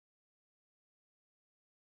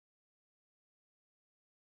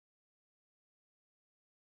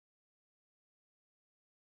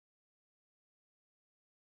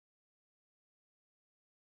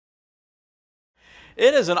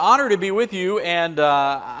It is an honor to be with you, and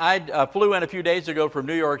I flew in a few days ago from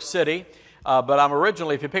New York City, but I'm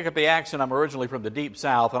originally, if you pick up the accent, I'm originally from the Deep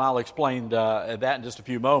South, and I'll explain that in just a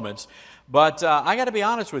few moments. But I got to be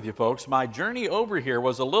honest with you folks, my journey over here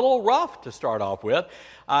was a little rough to start off with.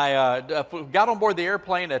 I got on board the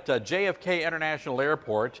airplane at JFK International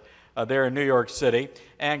Airport there in New York City,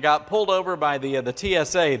 and got pulled over by the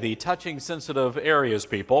TSA, the Touching Sensitive Areas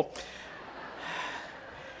people.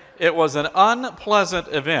 It was an unpleasant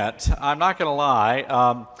event, I'm not going to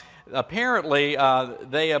lie. Apparently,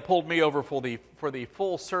 they pulled me over for the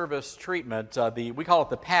full service treatment. We call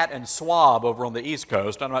it the pat and swab over on the East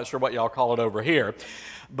Coast. I'm not sure what y'all call it over here.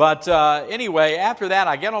 But anyway, after that,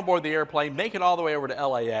 I get on board the airplane, make it all the way over to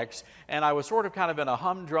LAX, and I was sort of kind of in a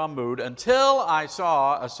humdrum mood until I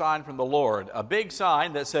saw a sign from the Lord, a big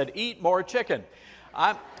sign that said, "Eat more chicken."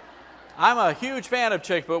 I'm a huge fan of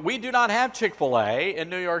Chick-fil-A. We do not have Chick-fil-A in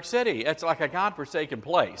New York City. It's like a godforsaken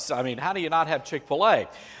place. I mean, how do you not have Chick-fil-A?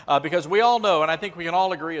 Because we all know, and I think we can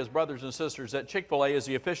all agree as brothers and sisters, that Chick-fil-A is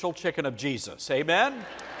the official chicken of Jesus. Amen?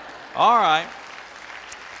 All right.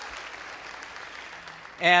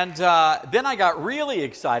 And then I got really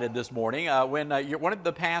excited this morning when one of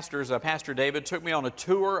the pastors, Pastor David, took me on a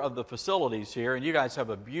tour of the facilities here. And you guys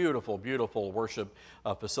have a beautiful, beautiful worship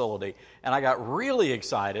facility. And I got really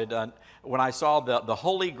excited when I saw the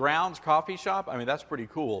Holy Grounds coffee shop. I mean, that's pretty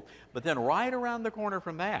cool. But then right around the corner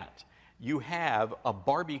from that, you have a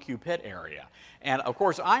barbecue pit area. And of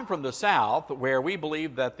course, I'm from the South, where we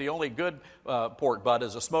believe that the only good pork butt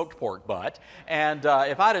is a smoked pork butt. And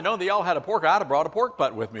if I'd have known that y'all had a pork, I'd have brought a pork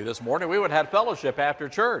butt with me this morning. We would have had fellowship after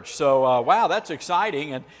church. So, wow, that's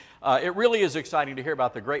exciting. And it really is exciting to hear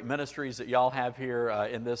about the great ministries that y'all have here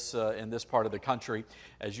in this part of the country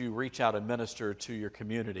as you reach out and minister to your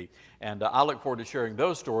community. And I look forward to sharing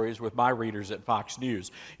those stories with my readers at Fox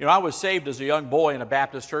News. You know, I was saved as a young boy in a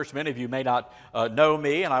Baptist church. Many of you may not know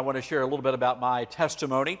me, and I want to share a little bit about my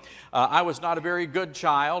testimony. I was not a very good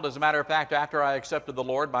child. As a matter of fact, after I accepted the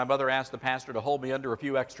Lord, my mother asked the pastor to hold me under a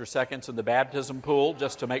few extra seconds in the baptism pool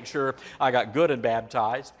just to make sure I got good and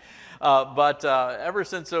baptized. But ever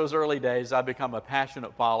since those early days, I've become a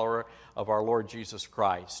passionate follower of our Lord Jesus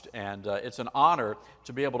Christ. And it's an honor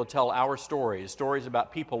to be able to tell our stories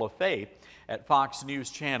about people of faith at Fox News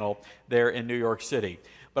Channel there in New York City.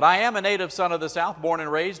 But I am a native son of the South, born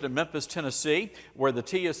and raised in Memphis, Tennessee, where the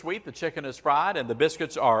tea is sweet, the chicken is fried, and the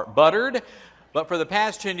biscuits are buttered. But for the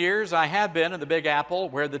past 10 years, I have been in the Big Apple,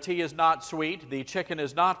 where the tea is not sweet, the chicken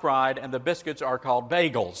is not fried, and the biscuits are called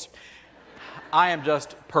bagels. I am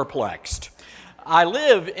just perplexed. I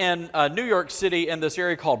live in New York City in this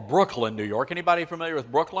area called Brooklyn, New York. Anybody familiar with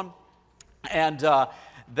Brooklyn? And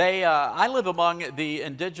I live among the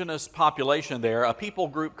indigenous population there, a people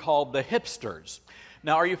group called the hipsters.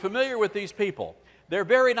 Now, are you familiar with these people? They're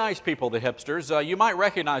very nice people, the hipsters. You might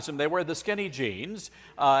recognize them. They wear the skinny jeans,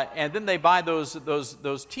 and then they buy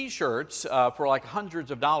those T-shirts for like hundreds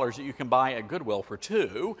of dollars that you can buy at Goodwill for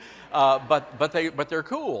 $2. But they're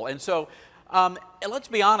cool, and so. Let's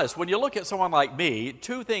be honest, when you look at someone like me,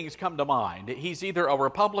 two things come to mind. He's either a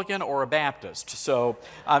Republican or a Baptist. So,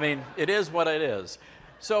 I mean, it is what it is.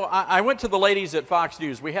 So I went to the ladies at Fox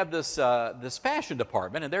News. We have this fashion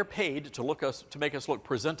department, and they're paid to make us look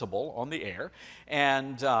presentable on the air.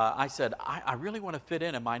 And I said, I really want to fit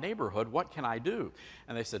in my neighborhood. What can I do?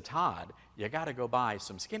 And they said, Todd, you got to go buy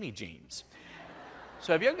some skinny jeans.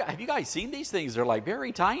 So have you guys seen these things? They're like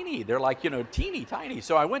very tiny. They're like, you know, teeny tiny.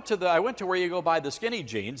 So I went to where you go buy the skinny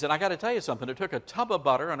jeans, and I got to tell you something. It took a tub of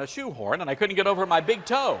butter and a shoehorn, and I couldn't get over my big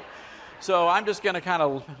toe. So I'm just going to kind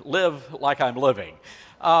of live like I'm living.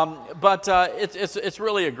 But it's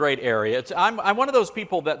really a great area. I'm one of those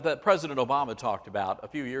people that President Obama talked about a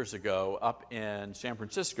few years ago up in San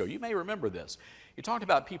Francisco. You may remember this. He talked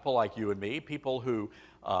about people like you and me, people who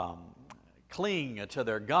cling to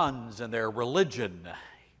their guns and their religion.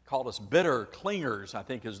 He called us bitter clingers, I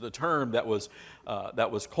think is the term that was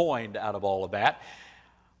coined out of all of that.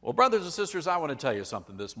 Well, brothers and sisters, I want to tell you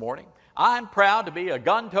something this morning. I'm proud to be a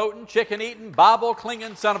gun-toting, chicken-eating,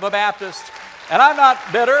 Bible-clinging son of a Baptist, and I'm not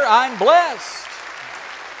bitter, I'm blessed.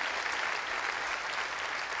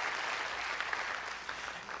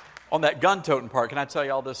 On that gun-toting part, can I tell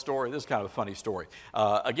you all this story? This is kind of a funny story.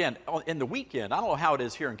 Again, in the weekend, I don't know how it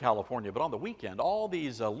is here in California, but on the weekend, all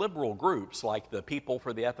these liberal groups, like the People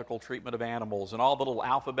for the Ethical Treatment of Animals and all the little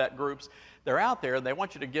alphabet groups, they're out there and they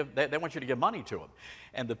want you to give money to them.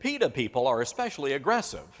 And the PETA people are especially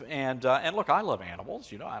aggressive. And look, I love animals.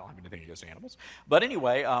 You know, I don't have anything against animals. But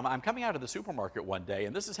anyway, I'm coming out of the supermarket one day,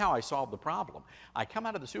 and this is how I solved the problem. I come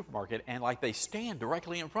out of the supermarket, and like they stand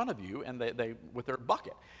directly in front of you, and they with their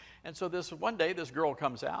bucket. And so one day, this girl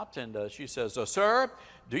comes out, and she says, "Sir,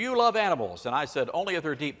 do you love animals?" And I said, "Only if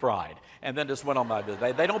they're deep fried." And then just went on my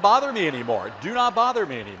business. They don't bother me anymore. Do not bother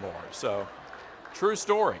me anymore. So, true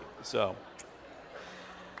story. So,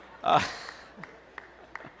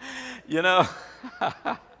 you know,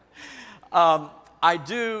 I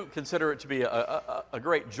do consider it to be a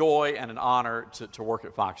great joy and an honor to work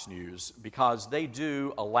at Fox News, because they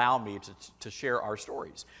do allow me to share our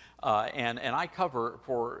stories. And I cover,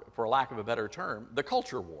 for lack of a better term, the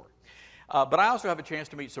culture war. But I also have a chance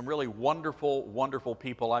to meet some really wonderful, wonderful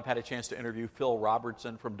people. I've had a chance to interview Phil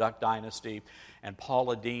Robertson from Duck Dynasty and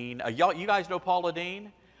Paula Deen. You guys know Paula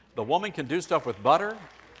Deen? The woman can do stuff with butter.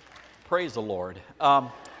 Praise the Lord.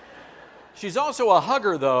 She's also a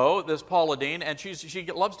hugger, though, this Paula Deen, and she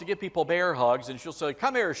loves to give people bear hugs, and she'll say,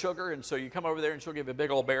 "Come here, sugar," and so you come over there and she'll give you a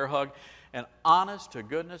big old bear hug, and honest to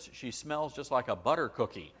goodness, she smells just like a butter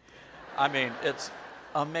cookie. I mean, it's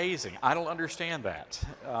amazing. I don't understand that.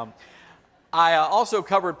 I also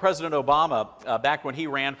covered President Obama back when he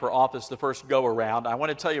ran for office the first go-around. I want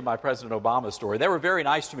to tell you my President Obama story. They were very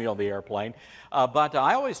nice to me on the airplane, but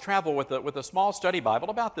I always travel with a small study Bible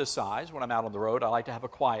about this size. When I'm out on the road, I like to have a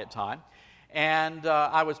quiet time. And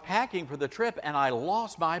I was packing for the trip, and I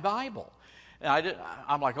lost my Bible. And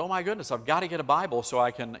I'm like, oh my goodness, I've got to get a Bible so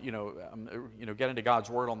I can, get into God's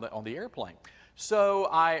Word on the airplane. So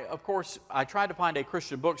of course, I tried to find a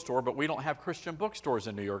Christian bookstore, but we don't have Christian bookstores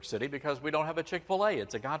in New York City because we don't have a Chick-fil-A.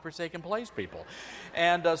 It's a godforsaken place, people.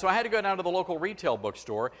 And so I had to go down to the local retail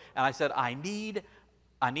bookstore, and I said, I need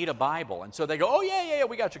a Bible. And so they go, "Oh, yeah,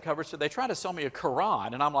 we got you covered." So they try to sell me a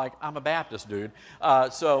Quran, and I'm like, I'm a Baptist, dude.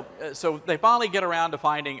 So they finally get around to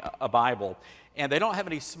finding a Bible, and they don't have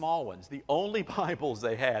any small ones. The only Bibles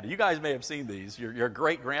they had, you guys may have seen these, your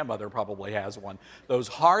great-grandmother probably has one, those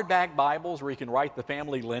hardback Bibles where you can write the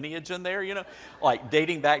family lineage in there, like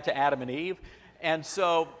dating back to Adam and Eve. And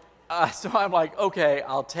so I'm like, okay,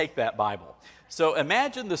 I'll take that Bible. So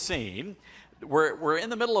imagine the scene. We're in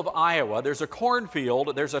the middle of Iowa. There's a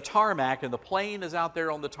cornfield, there's a tarmac, and the plane is out there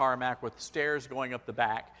on the tarmac with stairs going up the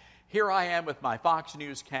back. Here I am with my Fox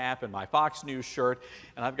News cap and my Fox News shirt,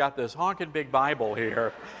 and I've got this honking big Bible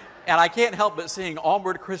here, and I can't help but seeing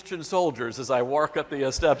onward Christian soldiers as I walk up the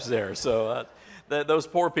steps there. So those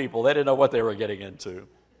poor people, they didn't know what they were getting into.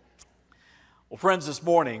 Well, friends, this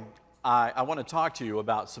morning, I want to talk to you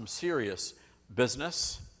about some serious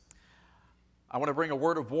business. I want to bring a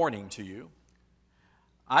word of warning to you.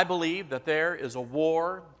 I believe that there is a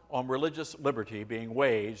war on religious liberty being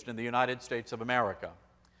waged in the United States of America.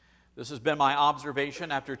 This has been my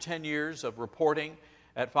observation after 10 years of reporting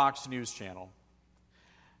at Fox News Channel.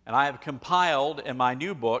 And I have compiled in my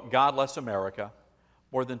new book, God Bless America,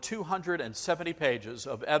 more than 270 pages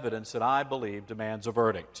of evidence that I believe demands a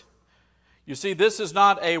verdict. You see, this is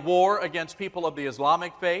not a war against people of the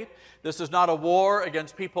Islamic faith. This is not a war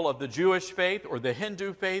against people of the Jewish faith or the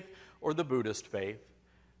Hindu faith or the Buddhist faith.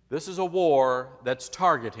 This is a war that's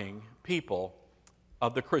targeting people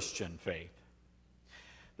of the Christian faith.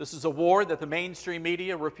 This is a war that the mainstream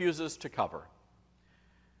media refuses to cover.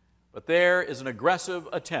 But there is an aggressive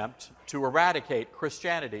attempt to eradicate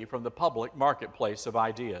Christianity from the public marketplace of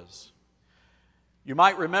ideas. You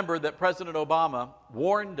might remember that President Obama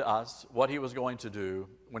warned us what he was going to do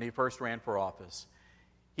when he first ran for office.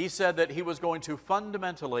 He said that he was going to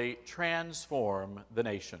fundamentally transform the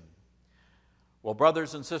nation. Well,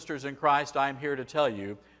 brothers and sisters in Christ, I am here to tell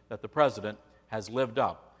you that the president has lived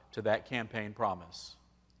up to that campaign promise.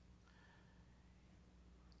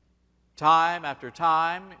 Time after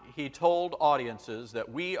time, he told audiences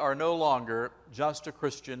that we are no longer just a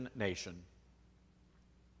Christian nation.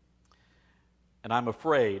 And I'm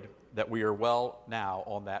afraid that we are well now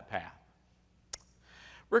on that path.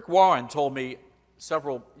 Rick Warren told me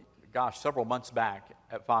several months back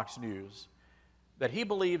at Fox News that he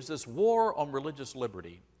believes this war on religious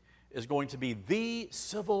liberty is going to be the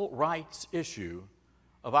civil rights issue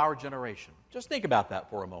of our generation. Just think about that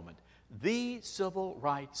for a moment. The civil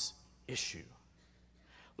rights issue.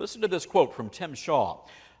 Listen to this quote from Tim Shaw.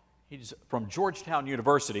 He's from Georgetown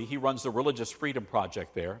University. He runs the Religious Freedom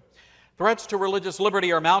Project there. Threats to religious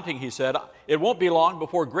liberty are mounting, he said. It won't be long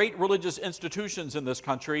before great religious institutions in this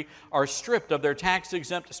country are stripped of their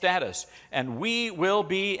tax-exempt status, and we will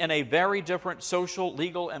be in a very different social,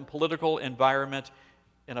 legal, and political environment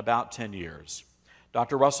in about 10 years.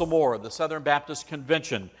 Dr. Russell Moore of the Southern Baptist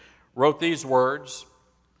Convention wrote these words: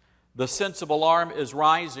 "The sense of alarm is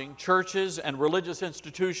rising. Churches and religious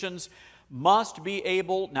institutions must be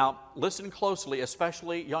able," now listen closely,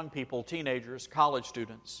 especially young people, teenagers, college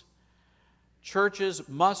students, Churches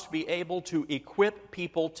must be able to equip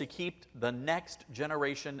people to keep the next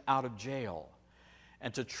generation out of jail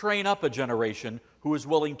and to train up a generation who is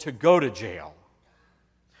willing to go to jail.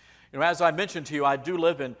 You know, as I mentioned to you, I do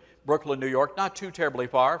live in Brooklyn, New York, not too terribly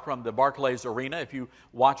far from the Barclays Arena. If you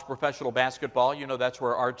watch professional basketball, you know that's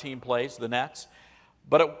where our team plays, the Nets.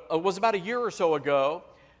 But it was about a year or so ago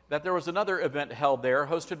that there was another event held there,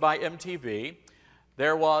 hosted by MTV.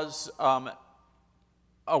 There was a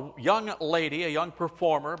young lady, a young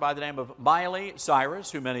performer by the name of Miley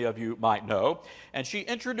Cyrus, who many of you might know, and she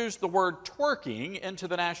introduced the word twerking into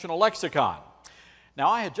the national lexicon. Now,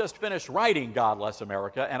 I had just finished writing God Bless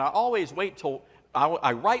America, and I always wait till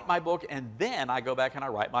I write my book, and then I go back and I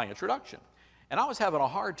write my introduction. And I was having a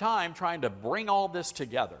hard time trying to bring all this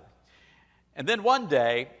together. And then one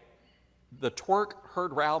day, the twerk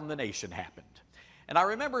heard round the nation happened. And I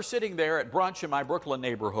remember sitting there at brunch in my Brooklyn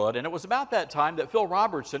neighborhood, and it was about that time that Phil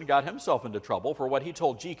Robertson got himself into trouble for what he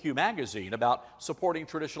told GQ magazine about supporting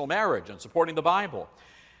traditional marriage and supporting the Bible.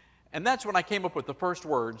 And that's when I came up with the first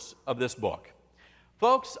words of this book.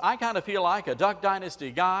 Folks, I kind of feel like a Duck Dynasty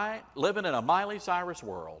guy living in a Miley Cyrus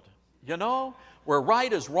world. You know, where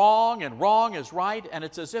right is wrong and wrong is right, and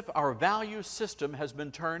it's as if our value system has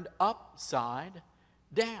been turned upside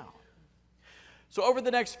down. So over the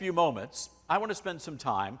next few moments, I want to spend some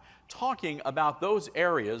time talking about those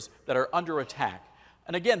areas that are under attack.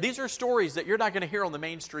 And again, these are stories that you're not going to hear on the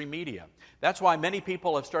mainstream media. That's why many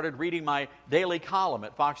people have started reading my daily column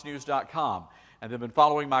at foxnews.com, and they've been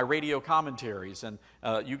following my radio commentaries, and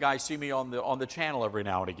you guys see me on the channel every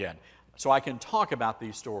now and again, so I can talk about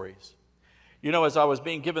these stories. You know, as I was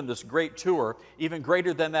being given this great tour, even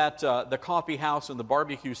greater than that, the coffee house and the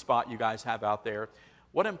barbecue spot you guys have out there,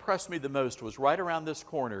 what impressed me the most was right around this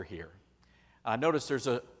corner here. I noticed there's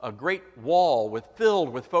a great wall filled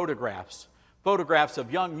with photographs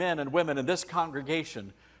of young men and women in this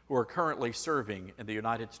congregation who are currently serving in the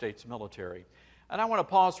United States military. And I want to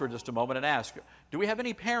pause for just a moment and ask, do we have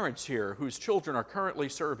any parents here whose children are currently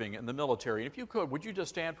serving in the military? And if you could, would you just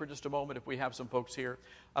stand for just a moment if we have some folks here?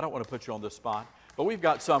 I don't want to put you on the spot, but we've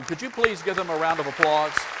got some. Could you please give them a round of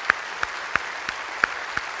applause?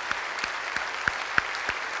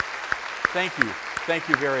 Thank you. Thank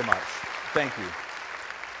you very much. Thank you.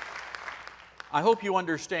 I hope you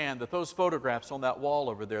understand that those photographs on that wall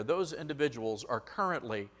over there, those individuals are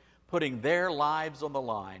currently putting their lives on the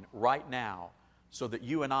line right now so that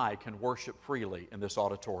you and I can worship freely in this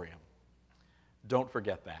auditorium. Don't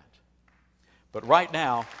forget that. But right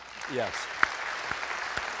now, yes.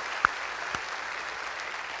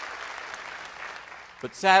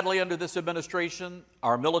 But sadly, under this administration,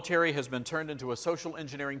 our military has been turned into a social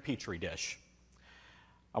engineering petri dish.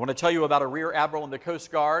 I want to tell you about a Rear Admiral in the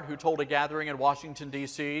Coast Guard who told a gathering in Washington,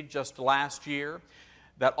 D.C. just last year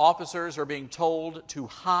that officers are being told to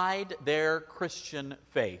hide their Christian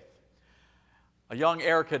faith. A young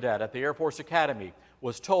air cadet at the Air Force Academy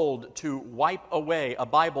was told to wipe away a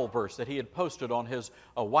Bible verse that he had posted on his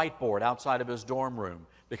whiteboard outside of his dorm room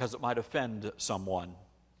because it might offend someone.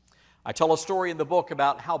 I tell a story in the book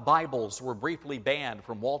about how Bibles were briefly banned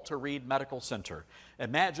from Walter Reed Medical Center.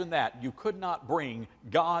 Imagine that. You could not bring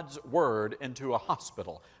God's Word into a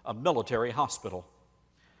hospital, a military hospital.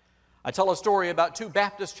 I tell a story about two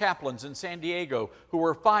Baptist chaplains in San Diego who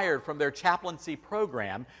were fired from their chaplaincy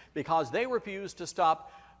program because they refused to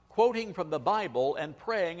stop quoting from the Bible and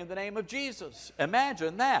praying in the name of Jesus.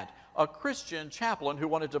 Imagine that, a Christian chaplain who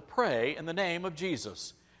wanted to pray in the name of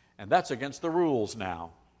Jesus. And that's against the rules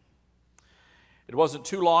now. It wasn't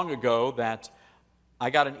too long ago that I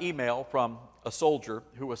got an email from a soldier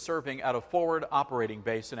who was serving at a forward operating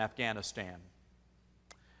base in Afghanistan.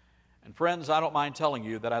 And friends, I don't mind telling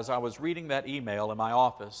you that as I was reading that email in my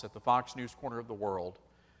office at the Fox News corner of the world,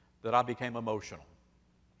 that I became emotional.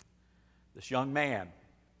 This young man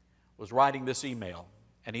was writing this email,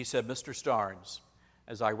 and he said, Mr. Starnes,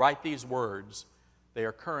 as I write these words, they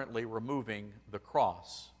are currently removing the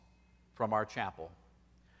cross from our chapel.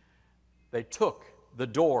 They took the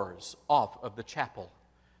doors off of the chapel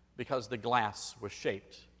because the glass was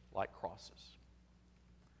shaped like crosses.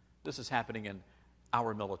 This is happening in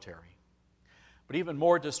our military. But even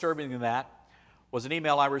more disturbing than that was an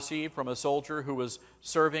email I received from a soldier who was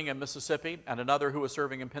serving in Mississippi and another who was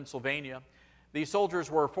serving in Pennsylvania. These soldiers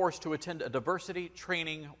were forced to attend a diversity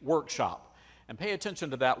training workshop. And pay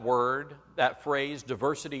attention to that word, that phrase,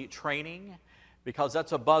 diversity training, because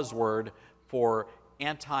that's a buzzword for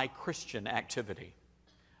anti-Christian activity.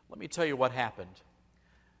 Let me tell you what happened.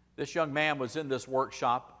 This young man was in this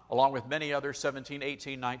workshop along with many other 17,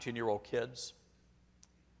 18, 19-year-old kids.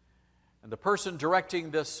 And the person directing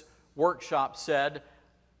this workshop said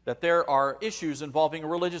that there are issues involving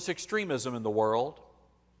religious extremism in the world.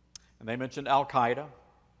 And they mentioned Al-Qaeda.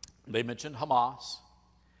 They mentioned Hamas.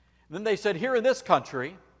 And then they said, here in this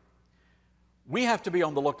country, we have to be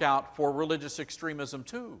on the lookout for religious extremism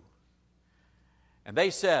too. And they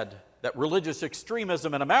said that religious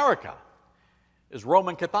extremism in America is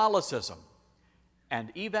Roman Catholicism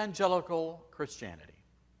and evangelical Christianity.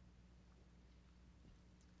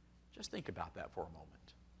 Just think about that for a moment.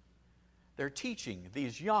 They're teaching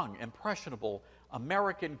these young, impressionable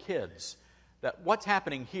American kids that what's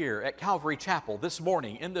happening here at Calvary Chapel this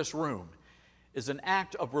morning in this room is an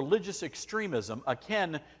act of religious extremism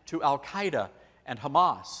akin to Al-Qaeda and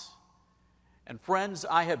Hamas. And friends,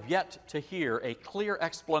 I have yet to hear a clear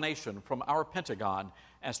explanation from our Pentagon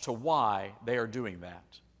as to why they are doing that.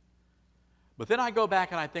 But then I go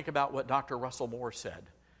back and I think about what Dr. Russell Moore said,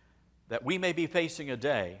 that we may be facing a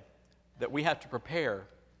day that we have to prepare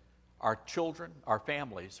our children, our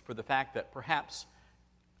families, for the fact that perhaps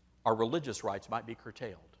our religious rights might be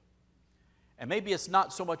curtailed. And maybe it's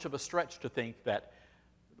not so much of a stretch to think that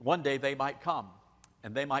one day they might come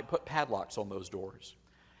and they might put padlocks on those doors,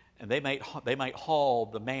 and they might haul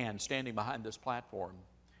the man standing behind this platform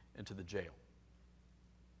into the jail.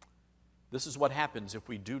 This is what happens if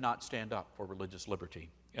we do not stand up for religious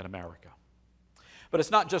liberty in America. But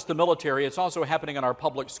it's not just the military, it's also happening in our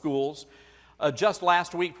public schools. Just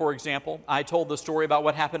last week, for example, I told the story about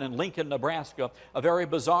what happened in Lincoln, Nebraska, a very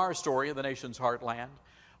bizarre story of the nation's heartland,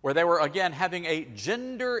 where they were again having a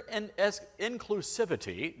gender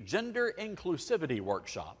inclusivity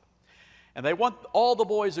workshop. And they want all the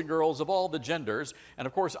boys and girls of all the genders. And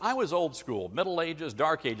of course, I was old school, Middle Ages,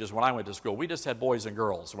 Dark Ages when I went to school. We just had boys and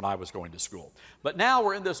girls when I was going to school. But now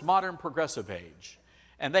we're in this modern progressive age.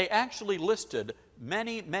 And they actually listed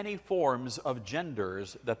many, many forms of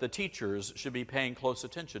genders that the teachers should be paying close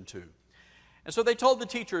attention to. And so they told the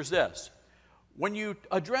teachers this: when you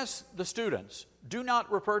address the students, do not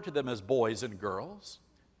refer to them as boys and girls.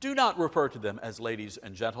 Do not refer to them as ladies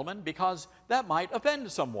and gentlemen, because that might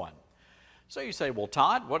offend someone. So you say, well,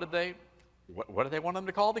 Todd, what do they want them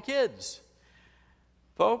to call the kids?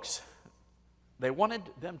 Folks, they wanted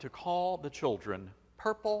them to call the children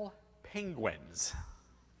purple penguins.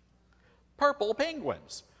 Purple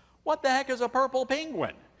penguins. What the heck is a purple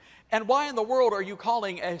penguin? And why in the world are you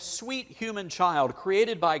calling a sweet human child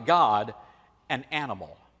created by God an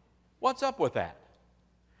animal? What's up with that?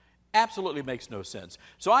 Absolutely makes no sense.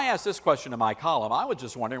 So I asked this question in my column. I was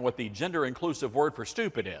just wondering what the gender-inclusive word for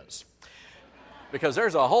stupid is, because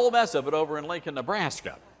there's a whole mess of it over in Lincoln,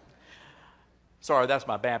 Nebraska. Sorry, that's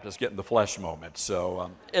my Baptist getting the flesh moment. So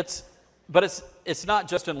But it's not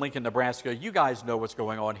just in Lincoln, Nebraska. You guys know what's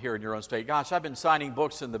going on here in your own state. Gosh, I've been signing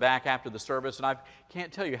books in the back after the service, and I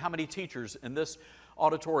can't tell you how many teachers in this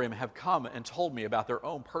auditorium have come and told me about their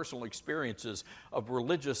own personal experiences of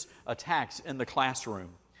religious attacks in the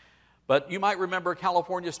classroom. But you might remember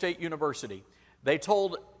California State University. They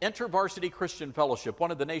told InterVarsity Christian Fellowship,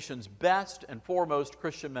 one of the nation's best and foremost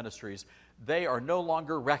Christian ministries, they are no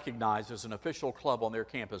longer recognized as an official club on their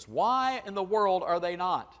campus. Why in the world are they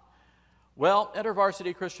not? Well,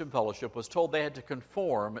 InterVarsity Christian Fellowship was told they had to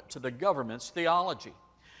conform to the government's theology.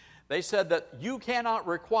 They said that you cannot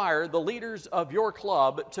require the leaders of your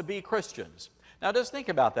club to be Christians. Now, just think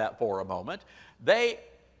about that for a moment.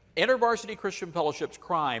 InterVarsity Christian Fellowship's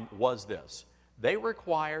crime was this: they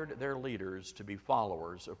required their leaders to be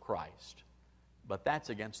followers of Christ. But that's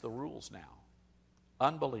against the rules now.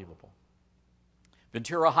 Unbelievable.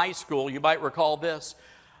 Ventura High School, you might recall this.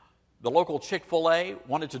 The local Chick-fil-A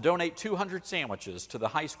wanted to donate 200 sandwiches to the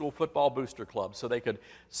high school football booster club so they could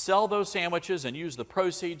sell those sandwiches and use the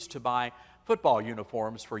proceeds to buy football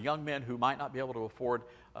uniforms for young men who might not be able to afford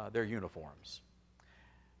their uniforms.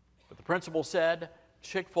 But the principal said,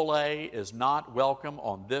 Chick-fil-A is not welcome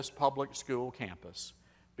on this public school campus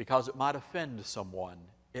because it might offend someone.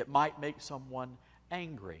 It might make someone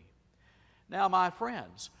angry. Now, my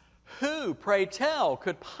friends, who, pray tell,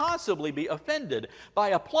 could possibly be offended by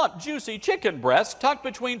a plump, juicy chicken breast tucked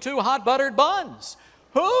between two hot buttered buns?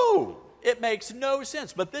 Who? It makes no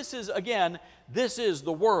sense. But this is, again, this is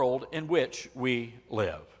the world in which we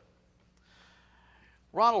live.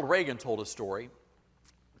 Ronald Reagan told a story,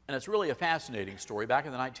 and it's really a fascinating story. Back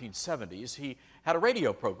in the 1970s, he had a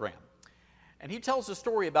radio program. And he tells a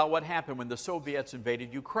story about what happened when the Soviets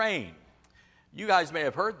invaded Ukraine. You guys may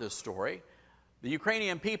have heard this story. The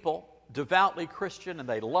Ukrainian people, devoutly Christian, and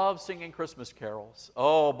they love singing Christmas carols.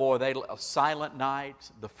 Oh boy, Silent Night,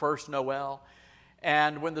 the first Noel.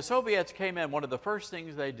 And when the Soviets came in, one of the first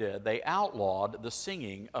things they did, they outlawed the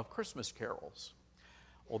singing of Christmas carols.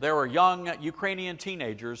 Well, there were young Ukrainian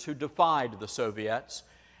teenagers who defied the Soviets,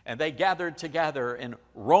 And they gathered together in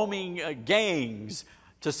roaming gangs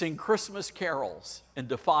to sing Christmas carols in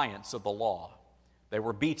defiance of the law. They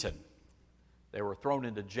were beaten. They were thrown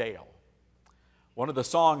into jail. One of the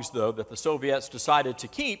songs, though, that the Soviets decided to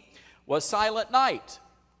keep was Silent Night.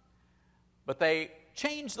 But they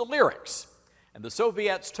changed the lyrics. And the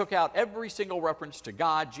Soviets took out every single reference to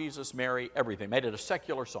God, Jesus, Mary, everything. Made it a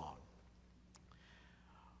secular song.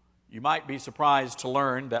 You might be surprised to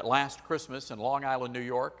learn that last Christmas in Long Island, New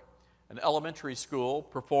York, an elementary school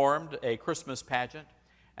performed a Christmas pageant,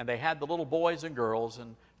 and they had the little boys and girls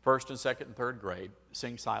in first and second and third grade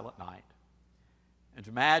sing Silent Night. And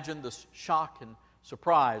imagine the shock and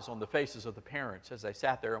surprise on the faces of the parents as they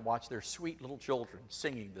sat there and watched their sweet little children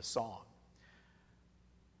singing this song.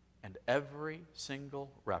 And every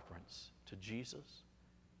single reference to Jesus,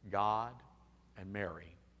 God, and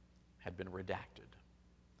Mary had been redacted,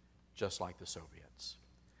 just like the Soviets.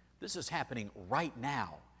 This is happening right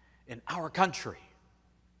now in our country.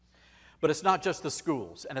 But it's not just the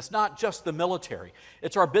schools, and it's not just the military.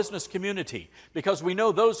 It's our business community, because we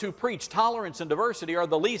know those who preach tolerance and diversity are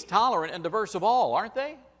the least tolerant and diverse of all, aren't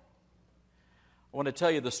they? I want to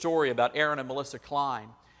tell you the story about Aaron and Melissa Klein.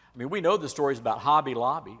 I mean, we know the stories about Hobby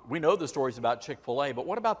Lobby. We know the stories about Chick-fil-A, but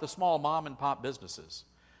what about the small mom and pop businesses?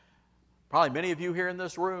 Probably many of you here in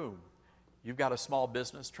this room, you've got a small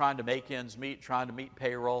business trying to make ends meet, trying to meet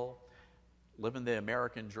payroll, living the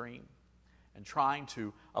American dream, and trying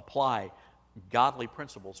to apply godly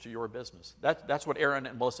principles to your business. That's what Aaron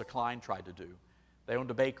and Melissa Klein tried to do. They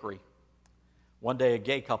owned a bakery. One day a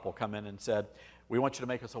gay couple come in and said, "We want you to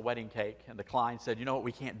make us a wedding cake." And the Klein said, "You know what,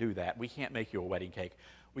 we can't do that. We can't make you a wedding cake.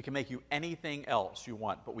 We can make you anything else you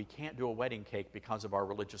want, but we can't do a wedding cake because of our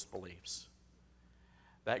religious beliefs."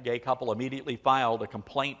 That gay couple immediately filed a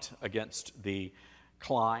complaint against the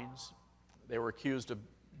Kleins. They were accused of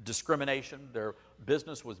discrimination. Their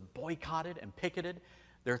business was boycotted and picketed.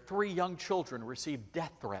 Their 3 young children received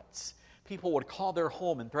death threats. People would call their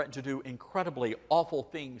home and threaten to do incredibly awful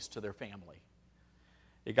things to their family.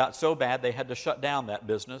 It got so bad they had to shut down that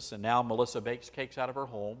business, and now Melissa bakes cakes out of her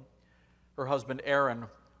home. Her husband Aaron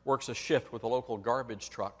works a shift with a local garbage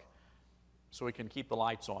truck so he can keep the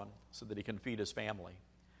lights on so that he can feed his family.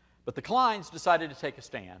 But the Kleins decided to take a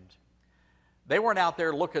stand. They weren't out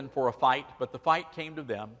there looking for a fight, but the fight came to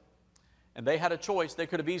them, and they had a choice. They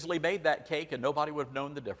could have easily made that cake and nobody would have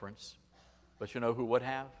known the difference. But you know who would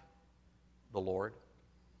have? The Lord.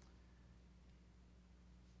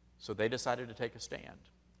 So they decided to take a stand,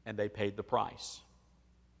 and they paid the price.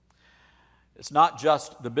 It's not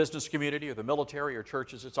just the business community or the military or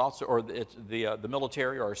churches. It's also, or it's the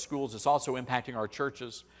military or our schools. It's also impacting our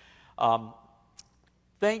churches.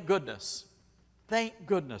 Thank goodness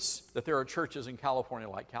that there are churches in California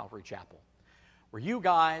like Calvary Chapel, where you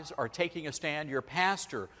guys are taking a stand. Your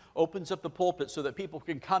pastor opens up the pulpit so that people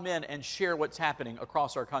can come in and share what's happening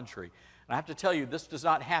across our country. And I have to tell you, this does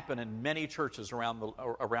not happen in many churches around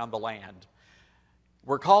the land.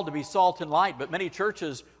 We're called to be salt and light, but many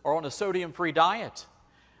churches are on a sodium-free diet.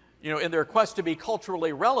 You know, in their quest to be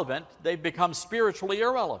culturally relevant, they've become spiritually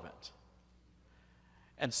irrelevant.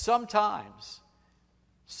 And sometimes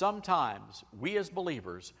we as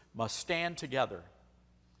believers must stand together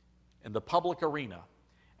in the public arena,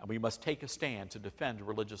 and we must take a stand to defend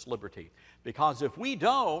religious liberty. Because if we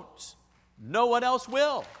don't, no one else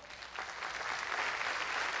will.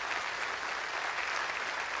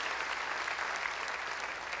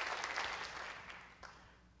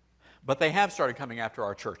 But they have started coming after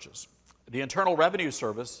our churches. The Internal Revenue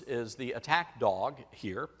Service is the attack dog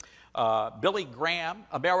here. Billy Graham,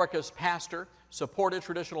 America's pastor, supported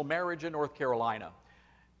traditional marriage in North Carolina.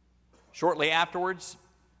 Shortly afterwards,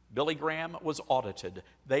 Billy Graham was audited.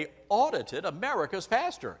 They audited America's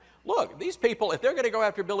pastor. Look, these people, if they're going to go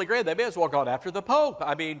after Billy Graham, they may as well go after the Pope.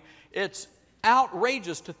 I mean, it's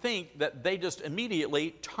outrageous to think that they just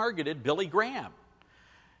immediately targeted Billy Graham.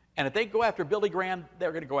 And if they go after Billy Graham,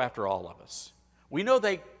 they're going to go after all of us. We know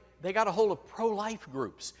they got a hold of pro-life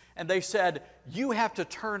groups, and they said, you have to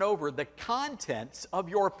turn over the contents of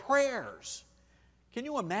your prayers. Can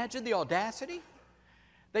you imagine the audacity?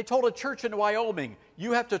 They told a church in Wyoming,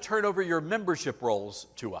 you have to turn over your membership rolls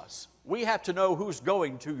to us. We have to know who's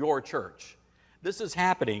going to your church. This is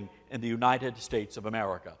happening in the United States of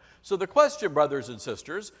America. So the question, brothers and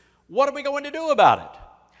sisters, what are we going to do about it?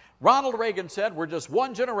 Ronald Reagan said we're just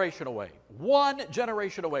one generation away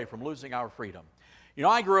from losing our freedom. You know,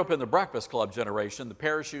 I grew up in the Breakfast Club generation, the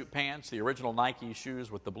parachute pants, the original Nike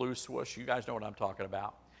shoes with the blue swoosh. You guys know what I'm talking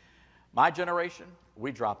about. My generation,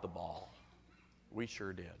 we dropped the ball. We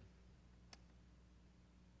sure did.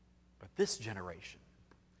 But this generation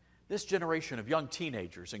this generation of young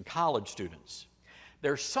teenagers and college students,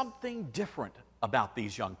 there's something different about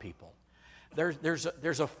these young people. There's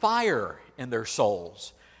a fire in their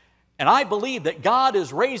souls. And I believe that God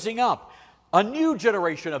is raising up a new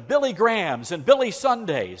generation of Billy Grahams and Billy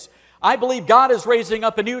Sundays. I believe God is raising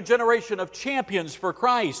up a new generation of champions for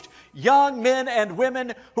Christ, young men and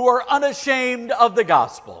women who are unashamed of the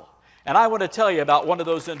gospel. And I want to tell you about one of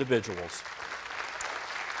those individuals.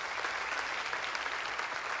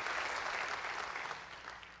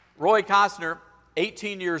 Roy Costner,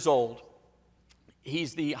 18 years old.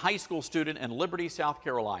 He's the high school student in Liberty, South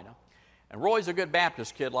Carolina. And Roy's a good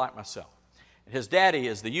Baptist kid like myself. His daddy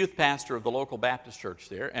is the youth pastor of the local Baptist church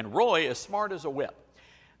there, and Roy is smart as a whip.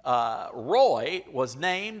 Roy was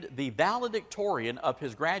named the valedictorian of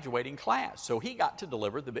his graduating class, so he got to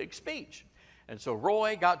deliver the big speech. And so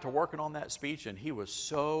Roy got to working on that speech, and he was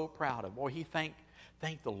so proud of him. Boy, he thanked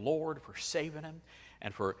the Lord for saving him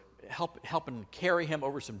and for helping carry him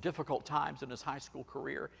over some difficult times in his high school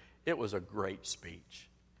career. It was a great speech.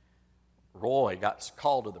 Roy got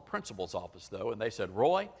called to the principal's office, though, and they said,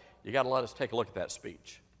 Roy, you got to let us take a look at that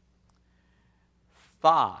speech.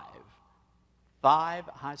 Five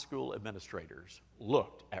high school administrators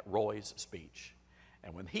looked at Roy's speech.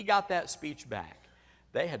 And when he got that speech back,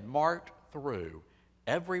 they had marked through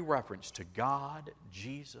every reference to God,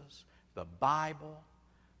 Jesus, the Bible,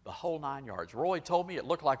 the whole 9 yards. Roy told me it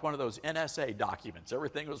looked like one of those NSA documents.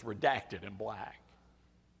 Everything was redacted in black.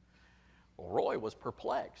 Well, Roy was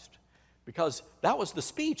perplexed because that was the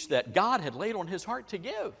speech that God had laid on his heart to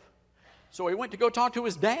give. So he went to go talk to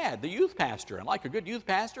his dad, the youth pastor. And like a good youth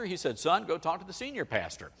pastor, he said, son, go talk to the senior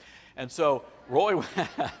pastor. And so Roy,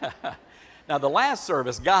 now the last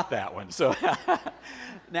service got that one. So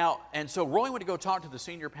so Roy went to go talk to the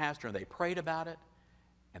senior pastor, and they prayed about it,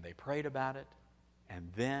 and they prayed about it, and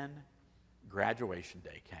then graduation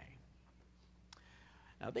day came.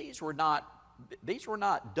 Now these were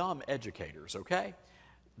not dumb educators, okay?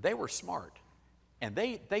 They were smart, and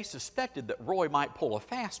they suspected that Roy might pull a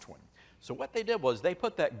fast one. So what they did was they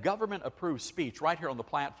put that government-approved speech right here on the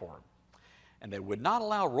platform, and they would not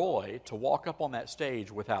allow Roy to walk up on that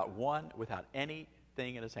stage without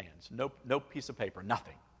anything in his hands. No piece of paper,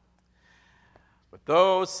 nothing. But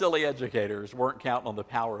those silly educators weren't counting on the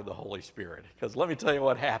power of the Holy Spirit, because let me tell you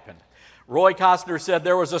what happened. Roy Costner said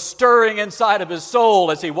there was a stirring inside of his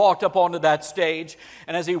soul as he walked up onto that stage.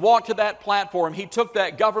 And as he walked to that platform, he took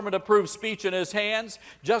that government-approved speech in his hands,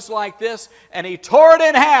 just like this, and he tore it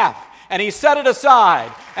in half. And he set it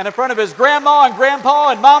aside. And in front of his grandma and grandpa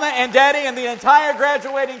and mama and daddy and the entire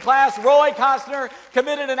graduating class, Roy Costner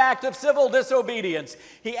committed an act of civil disobedience.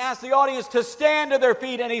 He asked the audience to stand to their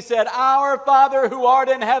feet, and he said, Our Father who art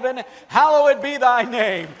in heaven, hallowed be thy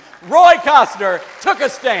name. Roy Costner took a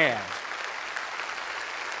stand.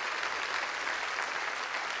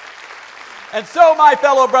 And so, my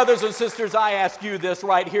fellow brothers and sisters, I ask you this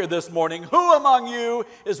right here this morning. Who among you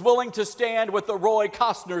is willing to stand with the Roy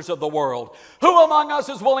Costners of the world? Who among us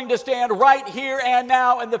is willing to stand right here and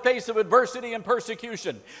now in the face of adversity and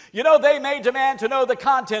persecution? You know, they may demand to know the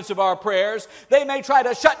contents of our prayers. They may try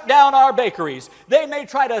to shut down our bakeries. They may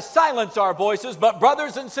try to silence our voices. But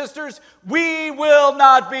brothers and sisters, we will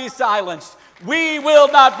not be silenced. We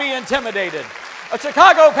will not be intimidated. A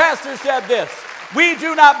Chicago pastor said this: we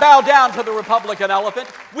do not bow down to the Republican elephant.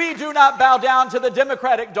 We do not bow down to the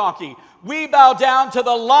Democratic donkey. We bow down to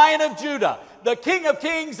the Lion of Judah, the King of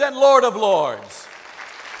Kings and Lord of Lords.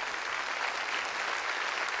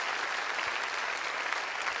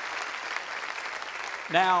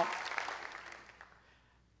 Now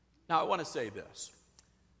I want to say this.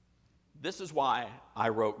 This is why I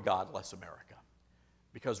wrote God Bless America,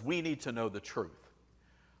 because we need to know the truth.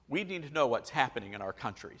 We need to know what's happening in our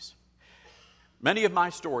countries. Many of my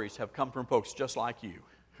stories have come from folks just like you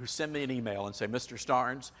who send me an email and say, Mr.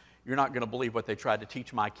 Starnes, you're not going to believe what they tried to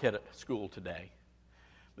teach my kid at school today.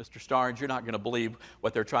 Mr. Starnes, you're not going to believe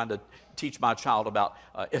what they're trying to teach my child about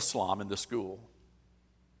Islam in the school.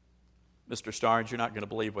 Mr. Starnes, you're not going to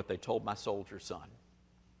believe what they told my soldier son.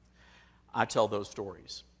 I tell those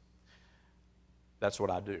stories. That's what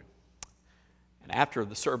I do. And after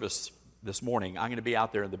the service this morning, I'm going to be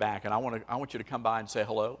out there in the back, and I want you to come by and say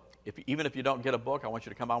hello. Even if you don't get a book, I want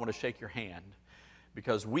you to come. I want to shake your hand,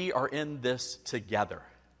 because we are in this together.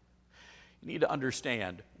 You need to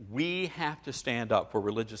understand, we have to stand up for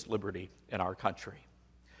religious liberty in our country.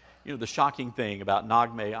 You know, the shocking thing about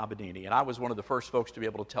Naghmeh Abedini, and I was one of the first folks to be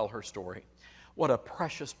able to tell her story. What a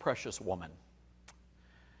precious, precious woman.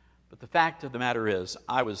 But the fact of the matter is,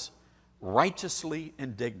 I was righteously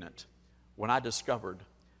indignant when I discovered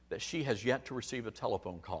that she has yet to receive a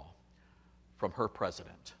telephone call from her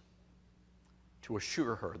president. to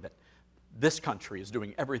assure her that this country is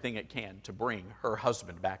doing everything it can to bring her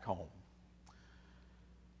husband back home.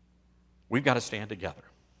 We've got to stand together.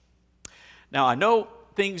 Now, I know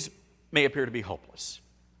things may appear to be hopeless,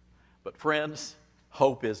 but friends,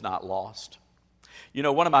 hope is not lost. You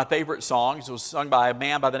know, one of my favorite songs was sung by a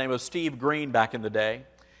man by the name of Steve Green back in the day.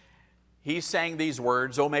 He sang these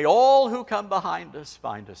words, "Oh, may all who come behind us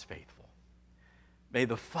find us faithful. May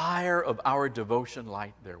the fire of our devotion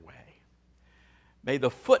light their way. May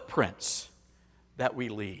the footprints that we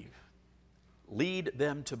leave lead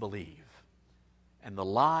them to believe, and the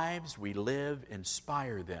lives we live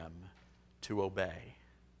inspire them to obey."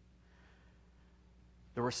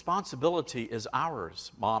 The responsibility is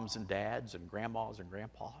ours, moms and dads and grandmas and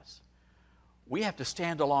grandpas. We have to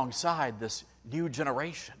stand alongside this new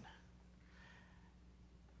generation.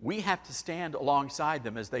 We have to stand alongside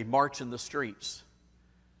them as they march in the streets.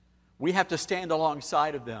 We have to stand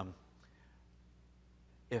alongside of them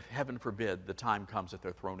if, heaven forbid, the time comes that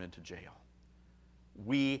they're thrown into jail.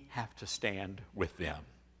 We have to stand with them.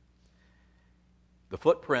 The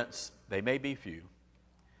footprints, they may be few,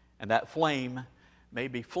 and that flame may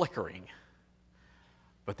be flickering,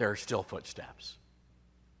 but there are still footsteps,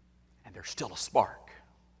 and there's still a spark.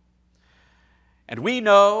 And we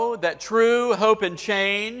know that true hope and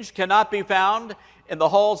change cannot be found in the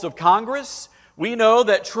halls of Congress. We know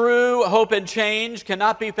that true hope and change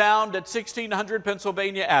cannot be found at 1600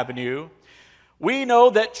 Pennsylvania Avenue. We know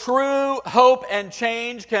that true hope and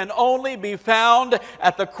change can only be found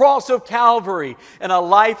at the cross of Calvary in a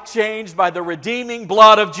life changed by the redeeming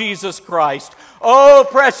blood of Jesus Christ. Oh,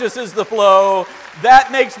 precious is the flow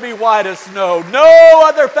that makes me white as snow. No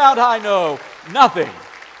other fount I know.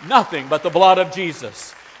 Nothing but the blood of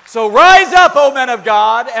Jesus. So rise up, O men of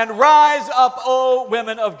God, and rise up, O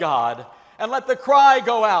women of God, and let the cry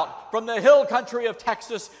go out from the hill country of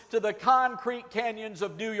Texas to the concrete canyons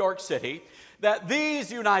of New York City that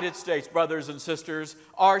these United States brothers and sisters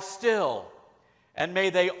are still, and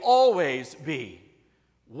may they always be,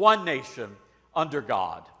 one nation under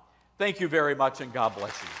God. Thank you very much, and God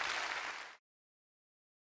bless you.